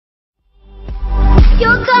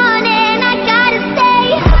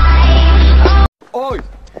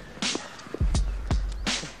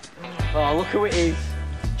who it is.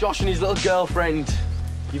 Josh and his little girlfriend.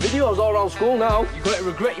 Your video's all around school now. You're going to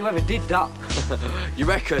regret you ever did that. You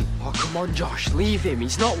reckon? Oh, come on, Josh. Leave him.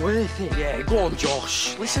 He's not worth it. Yeah, go on,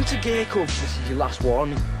 Josh. Listen to Jacob. This is your last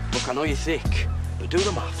warning. Look, I know you're thick, but do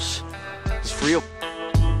the maths. It's 3 up